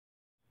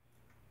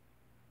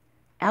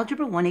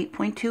Algebra I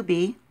 8.2b,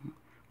 we've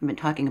been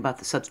talking about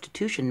the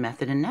substitution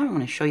method, and now I'm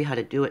going to show you how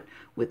to do it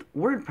with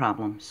word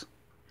problems.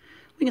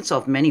 We can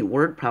solve many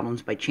word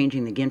problems by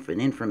changing the given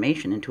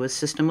information into a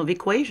system of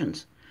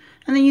equations,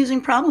 and then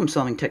using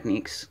problem-solving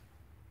techniques.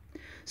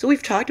 So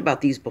we've talked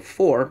about these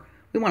before.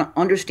 We want to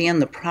understand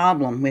the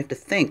problem. We have to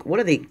think, what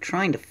are they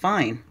trying to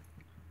find?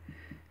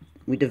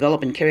 We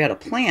develop and carry out a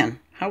plan.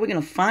 How are we going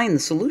to find the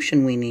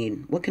solution we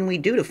need? What can we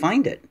do to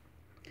find it?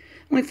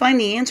 When we find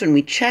the answer and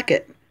we check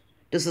it,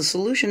 does the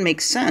solution make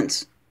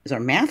sense? Is our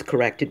math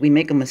correct? Did we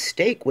make a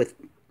mistake with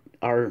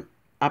our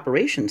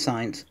operation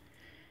signs?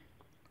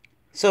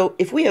 So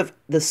if we have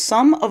the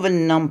sum of a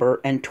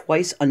number and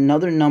twice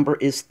another number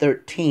is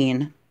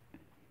 13,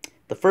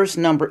 the first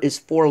number is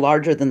 4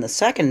 larger than the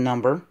second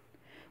number,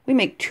 we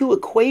make two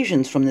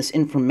equations from this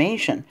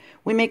information.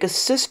 We make a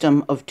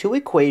system of two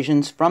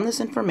equations from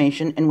this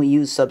information, and we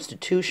use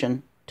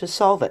substitution to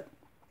solve it.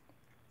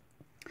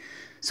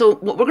 So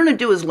what we're going to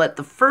do is let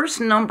the first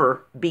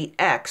number be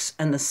x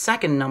and the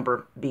second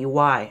number be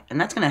y, and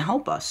that's going to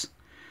help us.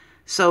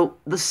 So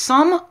the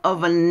sum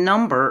of a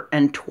number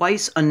and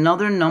twice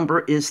another number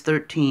is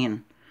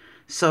 13.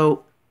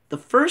 So the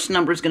first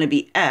number is going to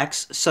be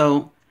x,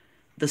 so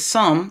the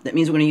sum, that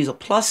means we're going to use a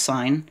plus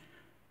sign,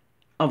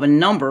 of a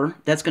number,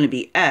 that's going to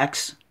be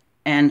x,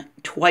 and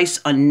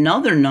twice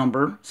another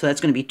number, so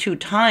that's going to be 2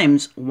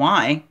 times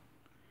y,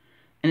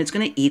 and it's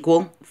going to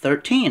equal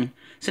 13.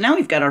 So now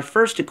we've got our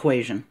first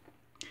equation.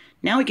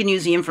 Now we can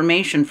use the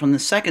information from the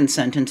second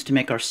sentence to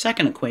make our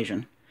second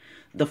equation.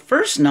 The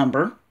first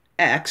number,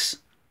 x,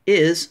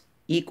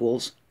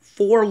 equals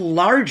 4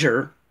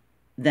 larger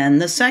than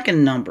the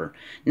second number.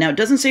 Now it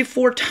doesn't say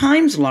 4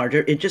 times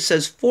larger, it just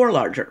says 4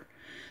 larger.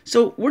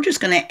 So we're just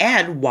going to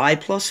add y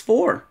plus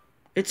 4.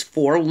 It's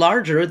 4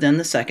 larger than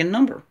the second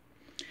number.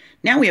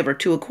 Now we have our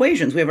two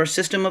equations. We have our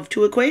system of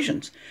two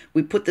equations.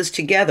 We put this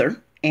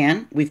together,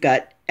 and we've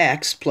got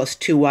x plus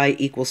 2y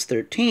equals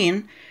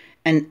 13,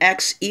 and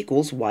x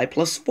equals y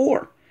plus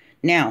 4.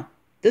 Now,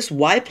 this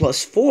y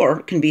plus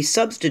 4 can be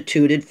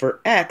substituted for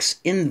x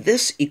in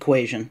this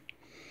equation.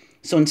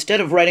 So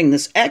instead of writing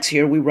this x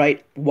here, we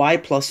write y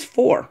plus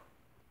 4.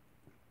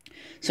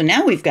 So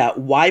now we've got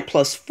y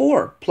plus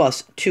 4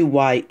 plus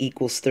 2y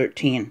equals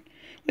 13.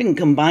 We can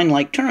combine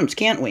like terms,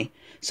 can't we?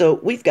 So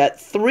we've got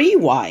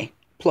 3y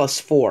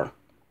plus 4.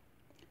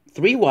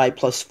 3y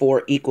plus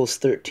 4 equals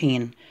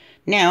 13.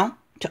 Now,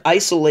 to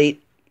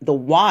isolate the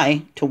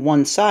y to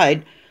one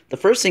side, the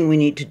first thing we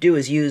need to do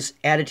is use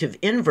additive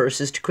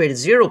inverses to create a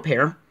zero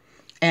pair.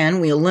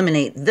 And we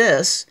eliminate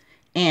this,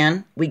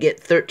 and we get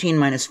 13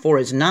 minus 4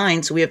 is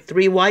 9, so we have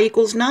 3y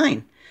equals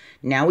 9.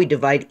 Now we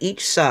divide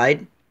each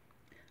side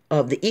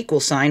of the equal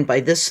sign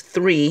by this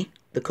 3,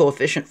 the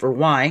coefficient for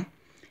y,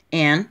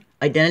 and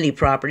identity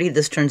property,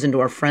 this turns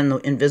into our friend the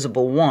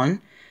invisible 1.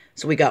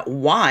 So we got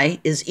y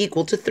is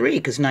equal to 3,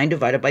 because 9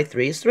 divided by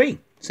 3 is 3.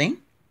 See?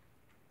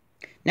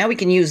 Now we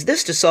can use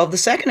this to solve the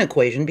second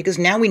equation, because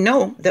now we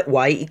know that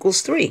y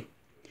equals 3.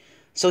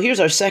 So here's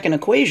our second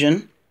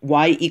equation,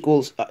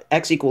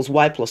 x equals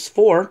y plus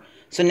 4.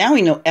 So now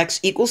we know x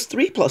equals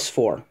 3 plus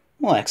 4.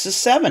 Well, x is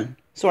 7.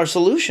 So our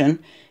solution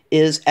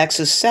is x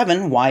is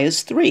 7, y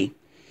is 3.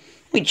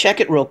 We check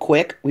it real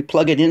quick. We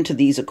plug it into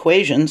these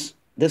equations.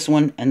 This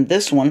one and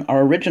this one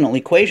are original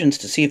equations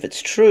to see if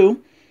it's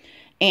true.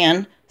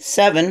 And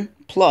 7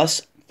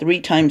 plus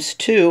 3 times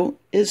 2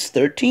 is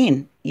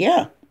 13.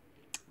 Yeah,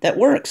 that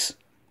works.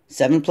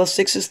 7 plus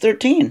 6 is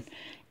 13.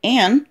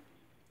 And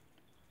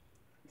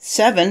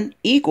 7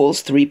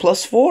 equals 3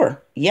 plus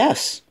 4.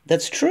 Yes,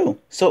 that's true.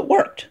 So it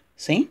worked.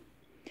 See?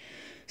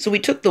 So we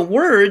took the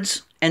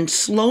words and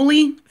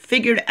slowly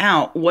figured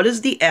out what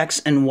is the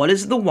x and what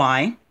is the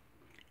y.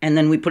 And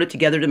then we put it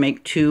together to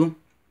make two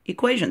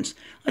equations.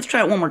 Let's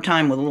try it one more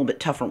time with a little bit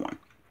tougher one.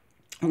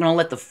 I'm going to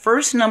let the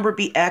first number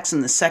be x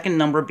and the second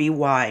number be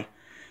y.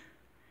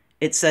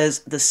 It says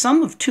the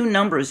sum of two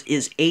numbers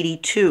is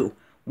 82.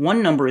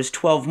 One number is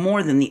 12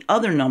 more than the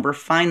other number.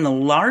 Find the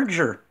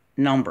larger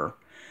number.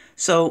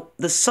 So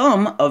the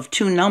sum of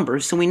two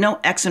numbers, so we know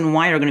x and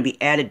y are going to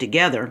be added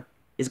together,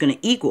 is going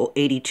to equal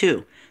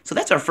 82. So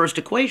that's our first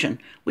equation.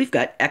 We've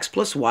got x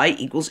plus y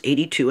equals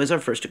 82 as our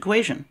first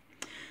equation.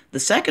 The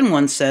second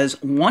one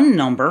says one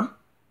number,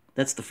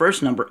 that's the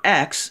first number,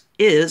 x,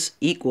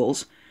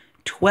 equals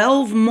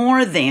 12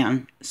 more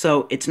than,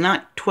 so it's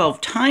not 12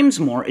 times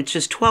more, it's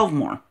just 12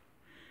 more.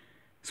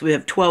 So we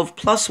have 12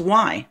 plus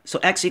y, so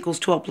x equals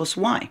 12 plus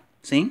y,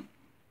 see?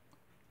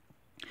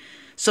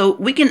 So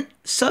we can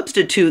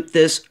substitute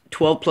this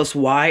 12 plus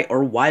y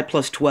or y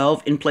plus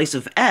 12 in place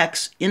of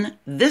x in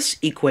this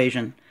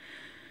equation.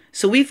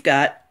 So we've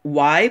got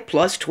y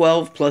plus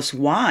 12 plus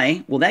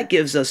y, well that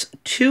gives us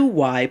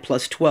 2y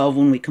plus 12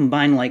 when we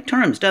combine like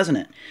terms, doesn't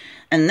it?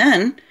 And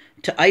then,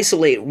 to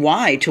isolate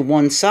y to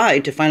one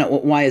side to find out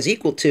what y is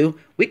equal to,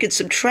 we could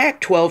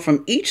subtract 12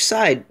 from each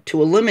side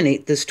to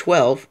eliminate this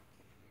 12.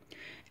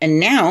 And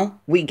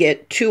now we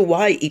get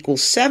 2y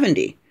equals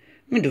 70.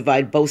 I'm going to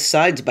divide both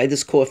sides by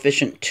this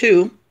coefficient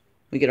 2.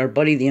 We get our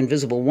buddy the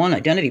invisible 1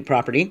 identity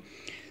property.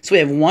 So we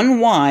have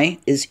 1y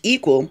is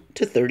equal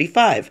to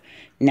 35.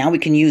 Now we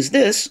can use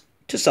this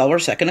to solve our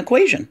second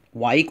equation.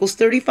 Y equals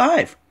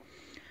 35.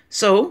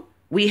 So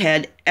we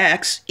had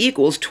x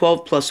equals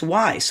 12 plus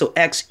y. So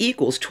x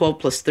equals 12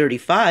 plus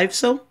 35.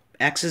 So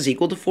x is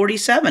equal to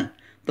 47.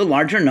 The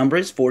larger number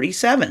is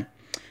 47.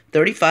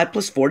 35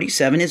 plus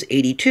 47 is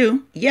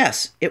 82.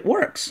 Yes, it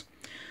works.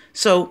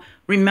 So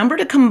remember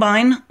to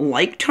combine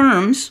like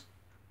terms.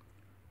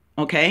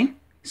 Okay?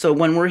 So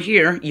when we're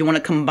here, you want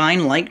to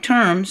combine like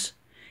terms,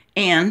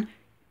 and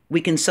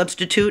we can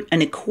substitute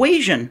an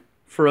equation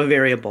for a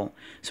variable.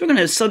 So we're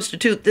going to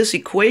substitute this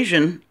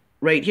equation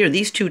right here,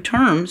 these two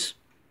terms,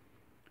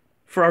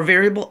 for our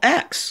variable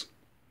x.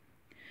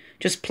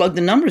 Just plug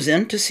the numbers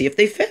in to see if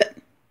they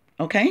fit.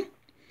 Okay?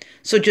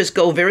 So just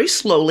go very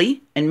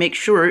slowly and make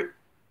sure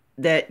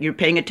that you're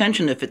paying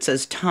attention if it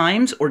says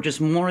times or just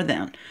more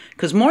than.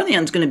 Because more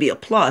than is going to be a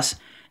plus,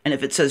 and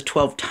if it says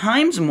 12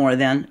 times more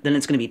than, then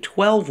it's going to be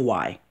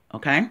 12y.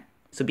 Okay?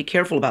 So be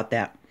careful about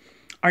that.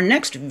 Our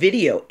next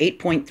video,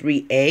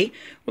 8.3a,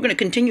 we're going to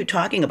continue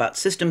talking about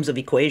systems of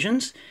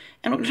equations,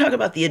 and we're going to talk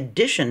about the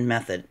addition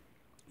method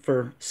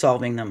for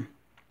solving them.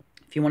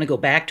 If you want to go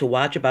back to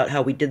watch about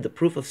how we did the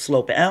proof of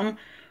slope m,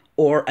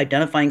 or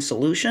identifying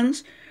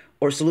solutions,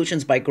 or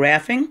solutions by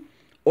graphing,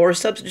 or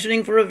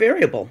substituting for a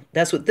variable,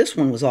 that's what this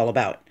one was all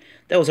about.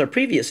 That was our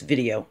previous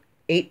video,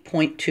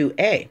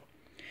 8.2a.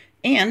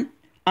 And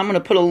I'm going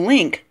to put a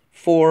link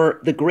for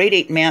the Grade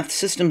 8 Math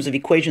Systems of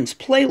Equations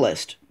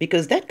playlist,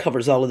 because that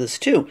covers all of this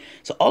too.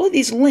 So all of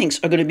these links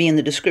are going to be in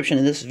the description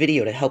of this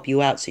video to help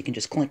you out, so you can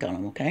just click on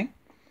them, okay?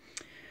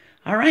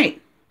 All right.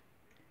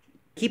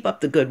 Keep up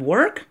the good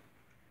work.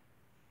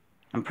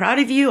 I'm proud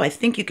of you. I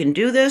think you can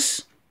do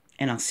this,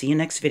 and I'll see you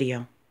next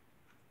video.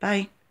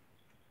 Bye.